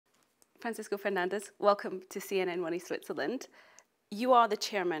Francisco Fernandez, welcome to CNN Money Switzerland. You are the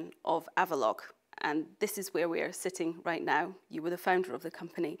chairman of Avaloq, and this is where we are sitting right now. You were the founder of the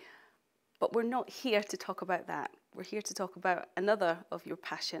company. But we're not here to talk about that. We're here to talk about another of your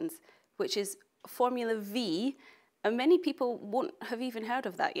passions, which is Formula V, and many people won't have even heard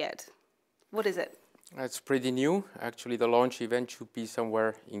of that yet. What is it? It's pretty new. Actually, the launch event should be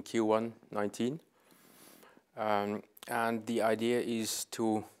somewhere in Q1 19. And the idea is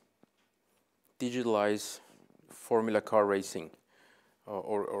to digitalize Formula car racing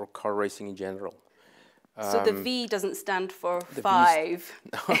or car racing in general. So the V doesn't stand for five.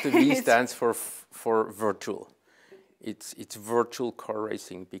 No, the V stands for virtual. It's virtual car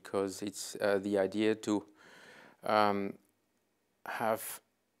racing because it's the idea to have.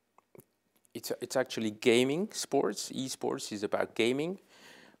 It's actually gaming sports. Esports is about gaming,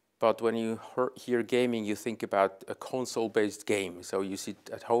 but when you hear gaming, you think about a console-based game. So you sit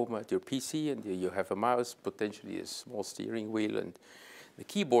at home at your PC and you have a mouse, potentially a small steering wheel and the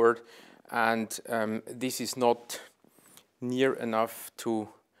keyboard. And this is not near enough to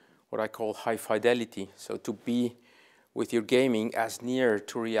what I call high fidelity. So to be with your gaming as near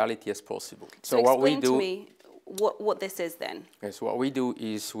to reality as possible. So what we do, explain to me what this is then. Yes, what we do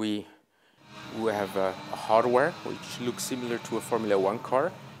is we have a hardware which looks similar to a Formula One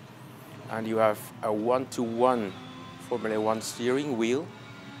car, and you have a one-to-one Formula One steering wheel,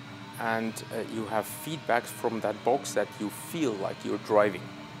 and you have feedback from that box that you feel like you're driving.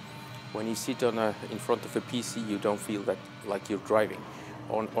 When you sit in front of a PC, you don't feel that like you're driving.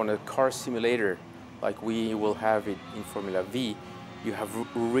 On a car simulator, like we will have it in Formula V, you have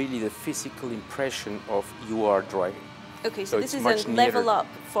really the physical impression of you are driving. Okay, so this is a level up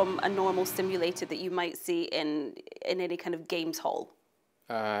from a normal simulator that you might see in any kind of games hall.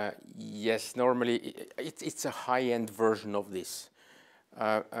 Yes, normally it's a high-end version of this.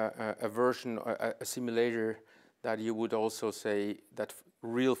 A simulator that you would also say that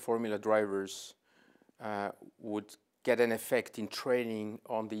real Formula drivers would get an effect in training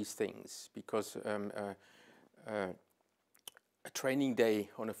on these things, because a training day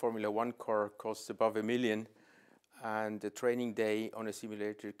on a Formula One car costs above $1 million, and a training day on a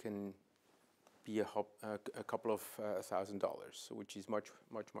simulator can be a couple of $1,000, which is much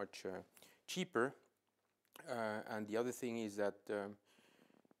cheaper. And the other thing is that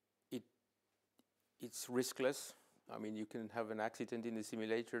it's riskless. I mean, you can have an accident in the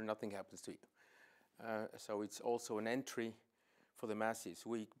simulator, nothing happens to you. So it's also an entry for the masses.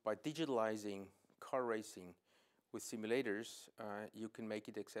 By digitalizing car racing with simulators, you can make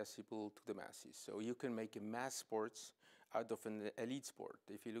it accessible to the masses. So you can make a mass sports out of an elite sport.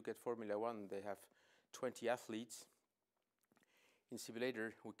 If you look at Formula One, they have 20 athletes. In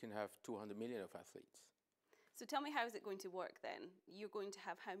simulator, we can have 200 million of athletes. So tell me, how is it going to work then? You're going to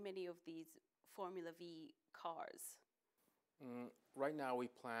have how many of these Formula V cars? Right now, we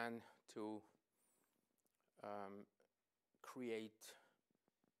plan to create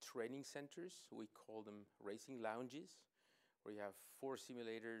training centers. We call them racing lounges, where you have 4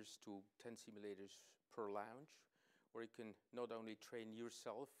 simulators to 10 simulators per lounge, where you can not only train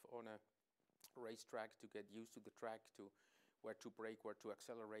yourself on a racetrack to get used to the track, to where to brake, where to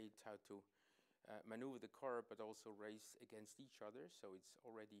accelerate, how to maneuver the car, but also race against each other. So it's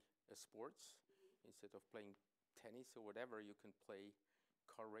already a sports. Instead of playing tennis or whatever, you can play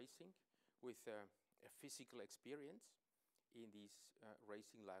car racing with a physical experience in these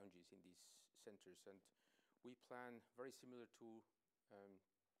racing lounges, in these centers. And we plan very similar to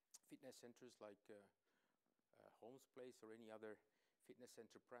fitness centers like Holmes Place or any other fitness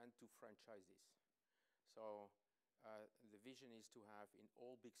center brand to franchise this. So the vision is to have in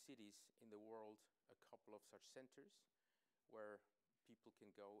all big cities in the world a couple of such centers where people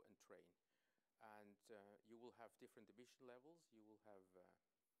can go and train. And you will have different ambition levels. You will have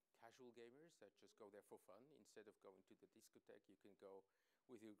casual gamers that just go there for fun. Instead of going to the discotheque, you can go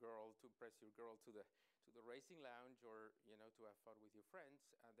with your girl to impress your girl to the racing lounge, or to have fun with your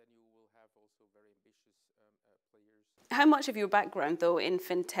friends. And then you will have also very ambitious players. How much of your background, though, in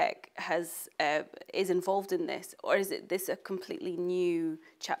fintech is involved in this, or is this a completely new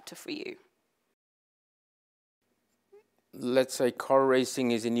chapter for you? Let's say car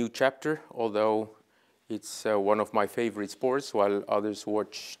racing is a new chapter, although it's one of my favorite sports, while others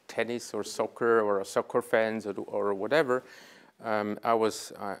watch tennis or soccer or are soccer fans or whatever. I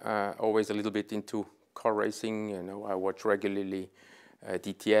was always a little bit into car racing. I watch regularly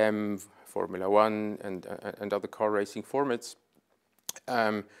DTM, Formula One, and other car racing formats.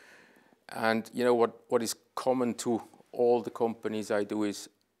 And what is common to all the companies I do is,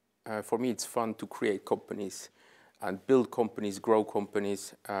 for me, it's fun to create companies and build companies, grow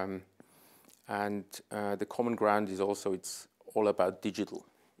companies. And the common ground is also, it's all about digital.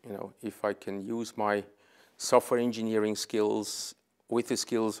 You know, if I can use my software engineering skills with the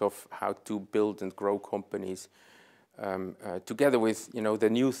skills of how to build and grow companies, together with, you know, the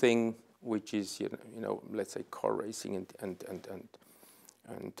new thing, which is, let's say car racing and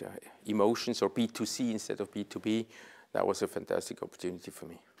emotions, or B2C instead of B2B, that was a fantastic opportunity for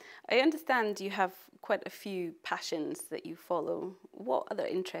me. I understand you have quite a few passions that you follow. What other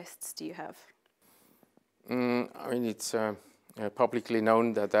interests do you have? I mean, it's publicly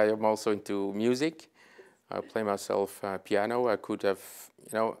known that I am also into music. I play myself piano. I could have,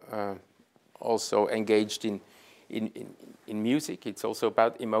 also engaged in music. It's also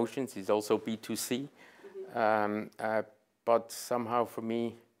about emotions. It's also B2C. But somehow for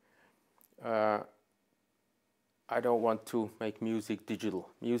me, I don't want to make music digital.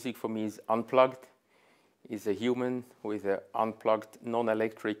 Music for me is unplugged, is a human with an unplugged,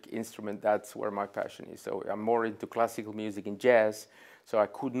 non-electric instrument. That's where my passion is. So I'm more into classical music and jazz. So I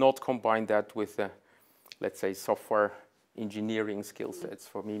could not combine that with, let's say, software engineering skill sets.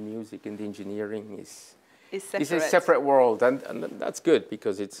 For me, music and engineering is a separate world, and that's good,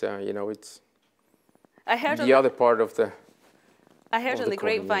 because it's, it's the other part of the. I heard on the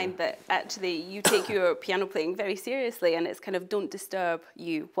grapevine that actually you take your piano playing very seriously, and it's kind of don't disturb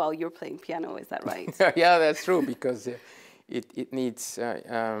you while you're playing piano. Is that right? Yeah, that's true, because it needs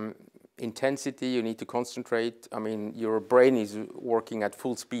intensity. You need to concentrate. I mean, your brain is working at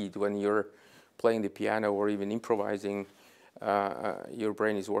full speed when you're playing the piano or even improvising. Your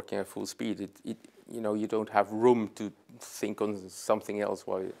brain is working at full speed. You don't have room to think on something else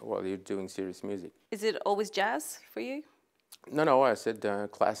while you're doing serious music. Is it always jazz for you? No, I said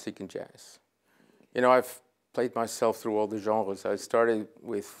classic and jazz. I've played myself through all the genres. I started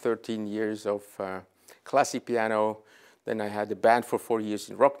with 13 years of classic piano. Then I had a band for 4 years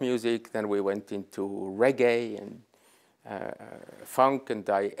in rock music. Then we went into reggae and funk, and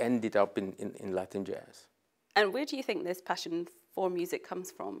I ended up in Latin jazz. And where do you think this passion for music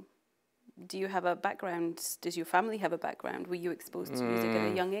comes from? Do you have a background? Does your family have a background? Were you exposed to music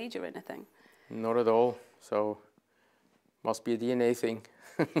at a young age or anything? Not at all. So must be a DNA thing.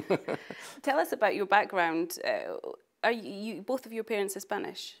 Tell us about your background. Are you both of your parents are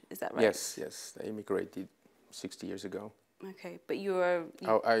Spanish? Is that right? Yes. They immigrated 60 years ago. Okay, but you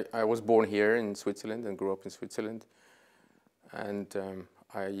I was born here in Switzerland and grew up in Switzerland. And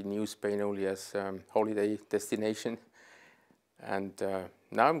I knew Spain only as holiday destination. And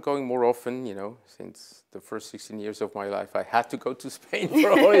now I'm going more often, since the first 16 years of my life, I had to go to Spain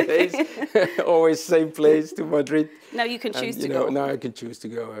for holidays. Always same place, to Madrid. Now you can choose to go. Now I can choose to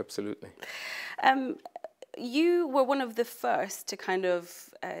go, absolutely. You were one of the first to kind of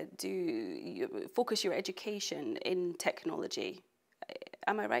focus your education in technology.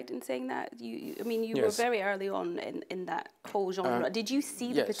 Am I right in saying that? You Yes. were very early on in that whole genre. Did you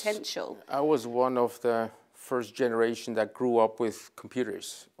see the potential? I was one of the first generation that grew up with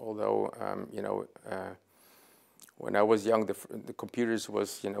computers. Although, when I was young, the computers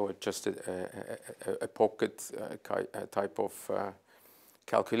was, just a pocket type of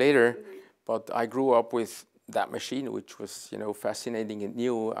calculator. But I grew up with that machine, which was, fascinating and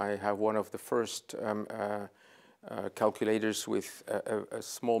new. I have one of the first calculators with a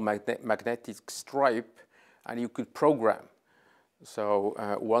small magnetic stripe, and you could program. So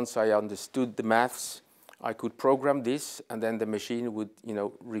once I understood the maths, I could program this, and then the machine would,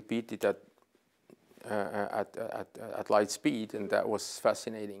 repeat it at light speed, and that was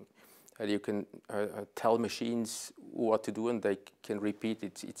fascinating. You can tell machines what to do, and they can repeat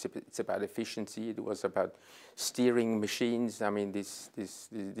it. It's about efficiency. It was about steering machines. I mean, this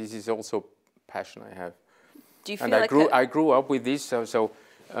is also passion I have. Do you feel I grew up with this. So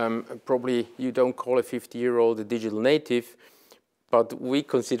probably you don't call a 50-year-old a digital native, but we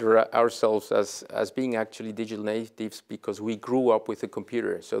consider ourselves as being actually digital natives because we grew up with a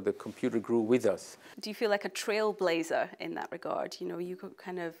computer. So the computer grew with us. Do you feel like a trailblazer in that regard? You could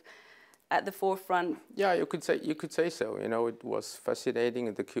kind of at the forefront. Yeah, you could say so. It was fascinating,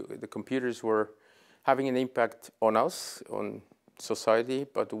 and the computers were having an impact on us, on society,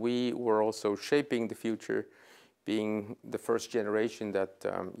 but we were also shaping the future, being the first generation that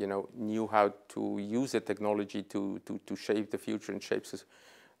knew how to use the technology to shape the future and shapes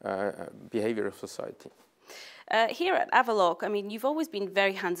behavior of society. Here at Avaloq, you've always been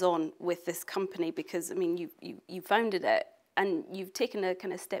very hands-on with this company because, you founded it and you've taken a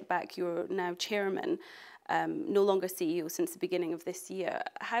kind of step back. You're now chairman, no longer CEO since the beginning of this year.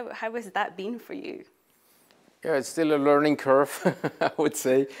 How has that been for you? Yeah, it's still a learning curve, I would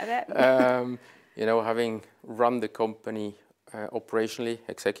say. I bet. Having run the company operationally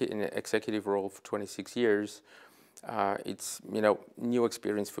in an executive role for 26 years. It's new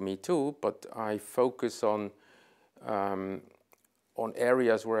experience for me too, but I focus on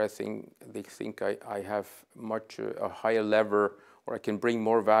areas where they think I have much a higher lever, or I can bring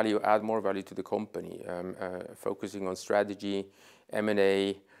more value, add more value to the company. Focusing on strategy,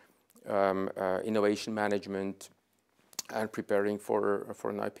 M&A, innovation management, and preparing for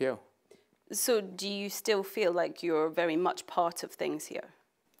an IPO. So do you still feel like you're very much part of things here?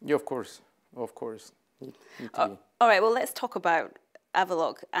 Yeah, of course. All right, well, let's talk about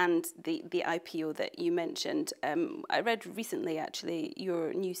Avaloq and the IPO that you mentioned. I read recently, actually,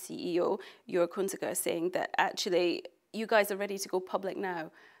 your new CEO, Jörg Hunziker, saying that actually you guys are ready to go public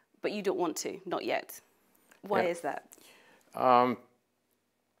now, but you don't want to, not yet. Why is that? I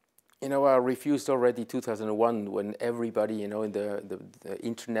refused already 2001 when everybody, in the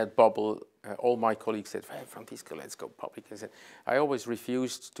internet bubble, all my colleagues said, hey, Francisco, let's go public. I said, I always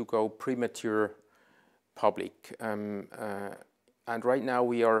refused to go premature public. And right now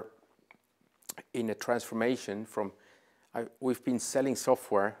we are in a transformation from, we've been selling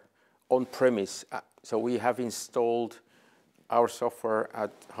software on premise. So we have installed our software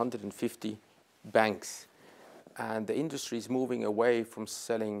at 150 banks. And the industry is moving away from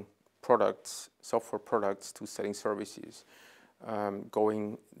selling products, software products, to selling services,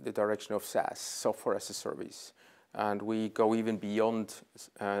 going the direction of SaaS, software as a service. And we go even beyond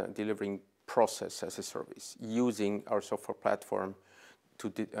delivering process as a service, using our software platform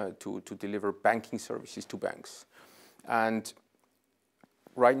to deliver banking services to banks. And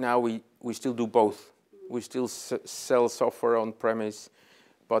right now we still do both. We still sell software on premise,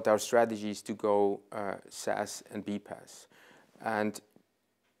 but our strategy is to go SaaS and BPaaS. And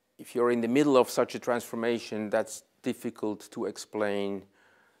if you're in the middle of such a transformation, that's difficult to explain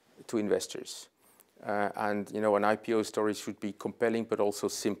to investors. And an IPO story should be compelling, but also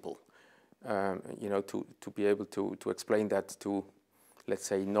simple. To be able to explain that to, let's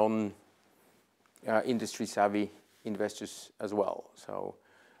say, non-industry savvy investors as well. So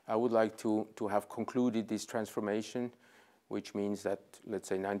I would like to have concluded this transformation, which means that, let's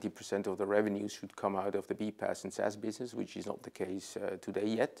say, 90% of the revenues should come out of the BPaaS and SaaS business, which is not the case today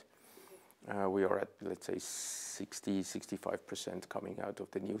yet. We are at, let's say, 65% coming out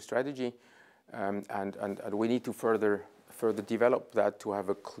of the new strategy. And we need to further develop that to have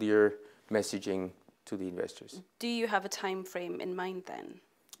a clear messaging to the investors. Do you have a time frame in mind then?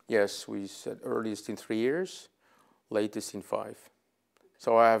 Yes, we said earliest in 3 years, latest in 5.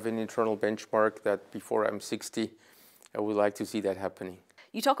 So I have an internal benchmark that before I'm 60, I would like to see that happening.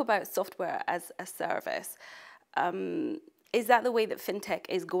 You talk about software as a service. Is that the way that fintech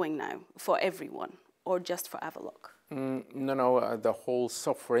is going now for everyone, or just for Avaloq? No, the whole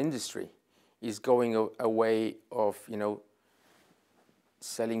software industry is going a way of,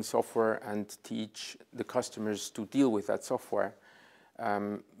 selling software and teach the customers to deal with that software.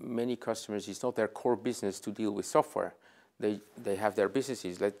 Many customers, it's not their core business to deal with software. They have their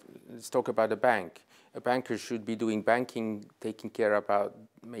businesses. Let's talk about a bank. A banker should be doing banking, taking care about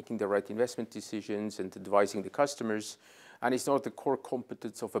making the right investment decisions and advising the customers. And it's not the core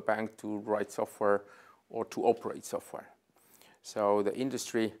competence of a bank to write software or to operate software. So the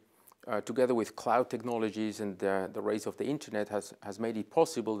industry, together with cloud technologies and the rise of the internet, has made it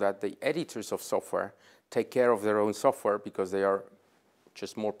possible that the editors of software take care of their own software because they are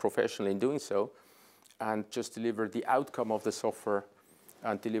just more professional in doing so, and just deliver the outcome of the software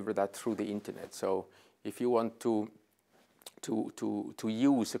and deliver that through the internet. So if you want to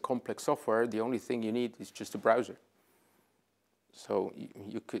use a complex software, the only thing you need is just a browser. So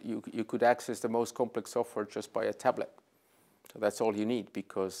you could access the most complex software just by a tablet. So that's all you need,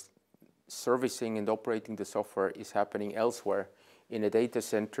 because servicing and operating the software is happening elsewhere in a data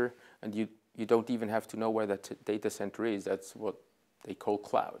center, and you don't even have to know where that data center is. That's what they call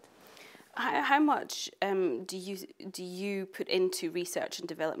cloud. How much do you put into research and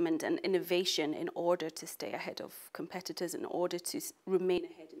development and innovation in order to stay ahead of competitors, in order to remain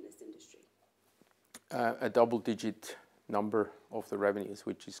ahead in this industry? A double-digit number of the revenues,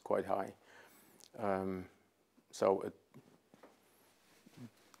 which is quite high. So a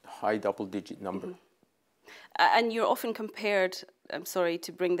high double-digit number. Mm-hmm. And you're often compared, I'm sorry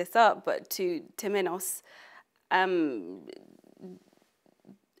to bring this up, but to Temenos.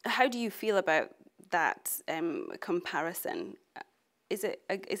 How do you feel about that comparison? Is it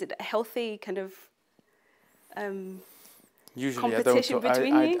a healthy kind of competition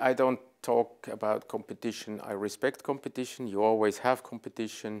between you? I don't talk about competition. I respect competition. You always have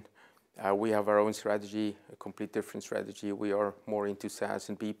competition. We have our own strategy, a complete different strategy. We are more into SaaS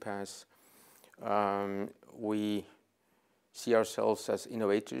and BPaaS. We see ourselves as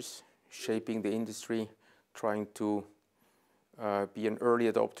innovators, shaping the industry, trying to be an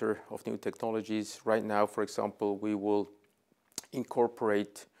early adopter of new technologies. Right now, for example, we will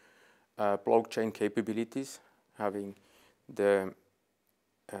incorporate blockchain capabilities, having the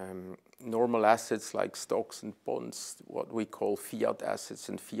normal assets like stocks and bonds, what we call fiat assets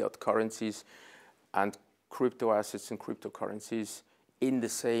and fiat currencies, and crypto assets and cryptocurrencies in the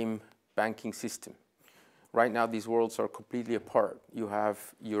same banking system. Right now, these worlds are completely apart. You have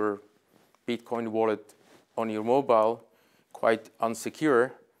your Bitcoin wallet on your mobile, quite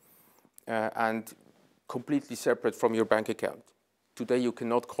unsecure, and completely separate from your bank account. Today, you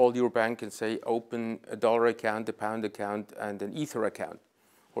cannot call your bank and say, open a dollar account, a pound account, and an Ether account,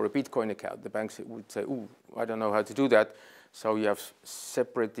 or a Bitcoin account. The banks would say, ooh, I don't know how to do that. So you have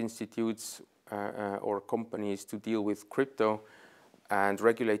separate institutes or companies to deal with crypto, and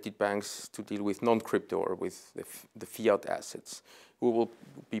regulated banks to deal with non-crypto or with the fiat assets. We will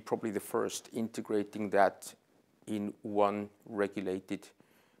be probably the first integrating that in one regulated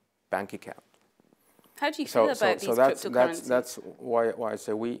bank account. How do you feel about these cryptocurrencies? That's why I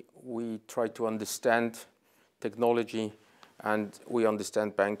say we try to understand technology, and we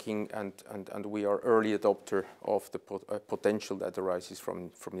understand banking, and we are early adopter of the potential that arises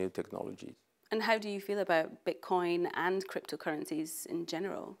from new technologies. And how do you feel about Bitcoin and cryptocurrencies in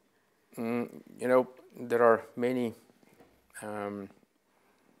general? You know, there are many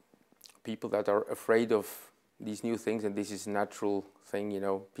people that are afraid of these new things, and this is a natural thing. You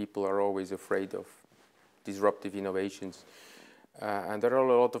know, people are always afraid of disruptive innovations. And there are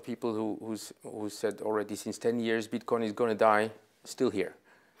a lot of people who said already since 10 years Bitcoin is going to die, still here,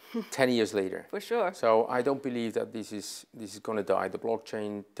 10 years later. For sure. So I don't believe that this is going to die. The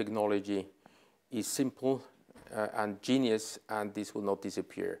blockchain technology is simple and genius, and this will not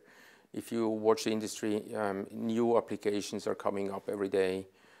disappear. If you watch the industry, new applications are coming up every day.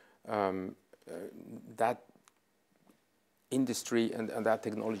 That industry and that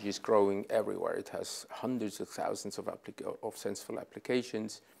technology is growing everywhere. It has hundreds of thousands of sensible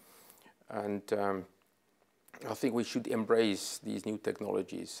applications, and I think we should embrace these new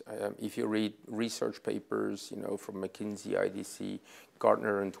technologies. If you read research papers, you know, from McKinsey, IDC,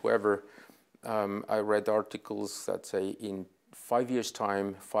 Gartner, and whoever, I read articles that say in 5 years'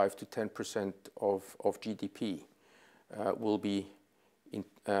 time, 5 to 10% of GDP will be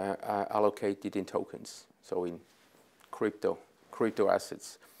allocated in tokens, so in crypto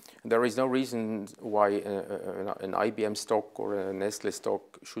assets. And there is no reason why an IBM stock or a Nestle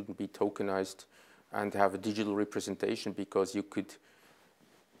stock shouldn't be tokenized and have a digital representation, because you could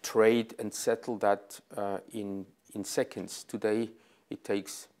trade and settle that in seconds. Today, it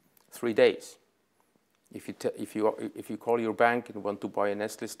takes 3 days. If you call your bank and want to buy a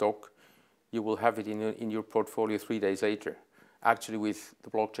Nestle stock, you will have it in your portfolio 3 days later. Actually, with the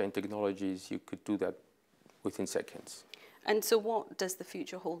blockchain technologies, you could do that within seconds. And so what does the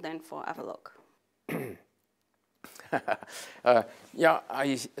future hold then for Avaloq? Yeah,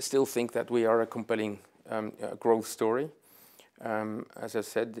 I still think that we are a compelling growth story. As I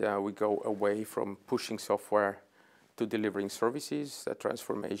said, we go away from pushing software to delivering services. That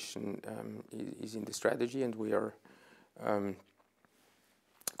transformation is in the strategy, and we are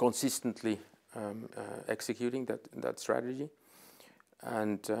consistently executing that strategy.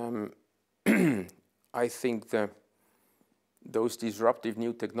 And I think those disruptive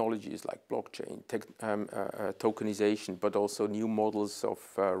new technologies like blockchain, tokenization, but also new models of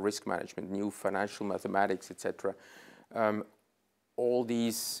risk management, new financial mathematics, etc. All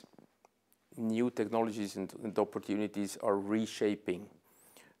these new technologies and opportunities are reshaping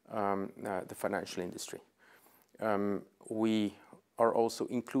the financial industry. We are also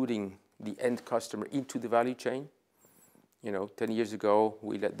including the end customer into the value chain. You know, 10 years ago,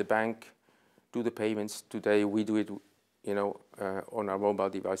 we let the bank do the payments. Today, we do it, you know, on our mobile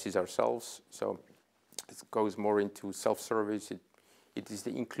devices ourselves. So it goes more into self-service. It is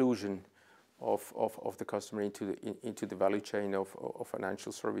the inclusion of the customer into the value chain of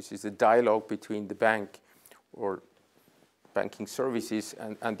financial services. The dialogue between the bank or banking services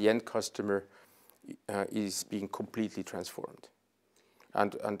and the end customer is being completely transformed.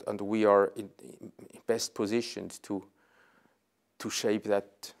 And we are best positioned to shape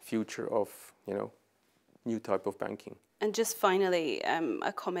that future of, you know, new type of banking. And just finally,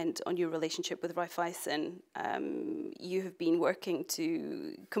 a comment on your relationship with Raiffeisen. You have been working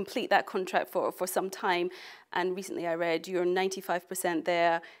to complete that contract for some time, and recently I read you're 95%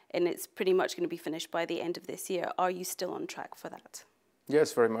 there, and it's pretty much going to be finished by the end of this year. Are you still on track for that?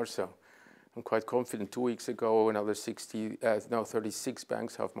 Yes, very much so. I'm quite confident. 2 weeks ago, another 36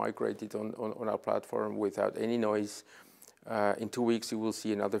 banks have migrated on our platform without any noise. In 2 weeks, you will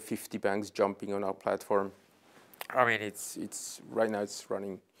see another 50 banks jumping on our platform. I mean, it's right now it's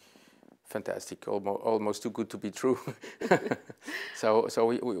running fantastic, almost too good to be true. So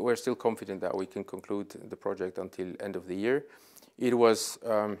we're still confident that we can conclude the project until end of the year. It was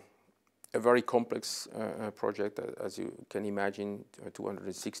a very complex project, as you can imagine,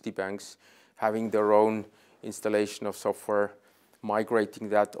 260 banks having their own installation of software, migrating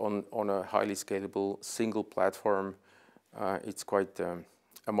that on a highly scalable single platform. It's quite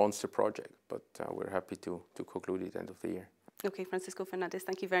a monster project, but we're happy to conclude it end of the year. Okay, Francisco Fernandez,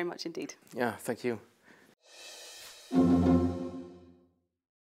 thank you very much indeed. Yeah, thank you.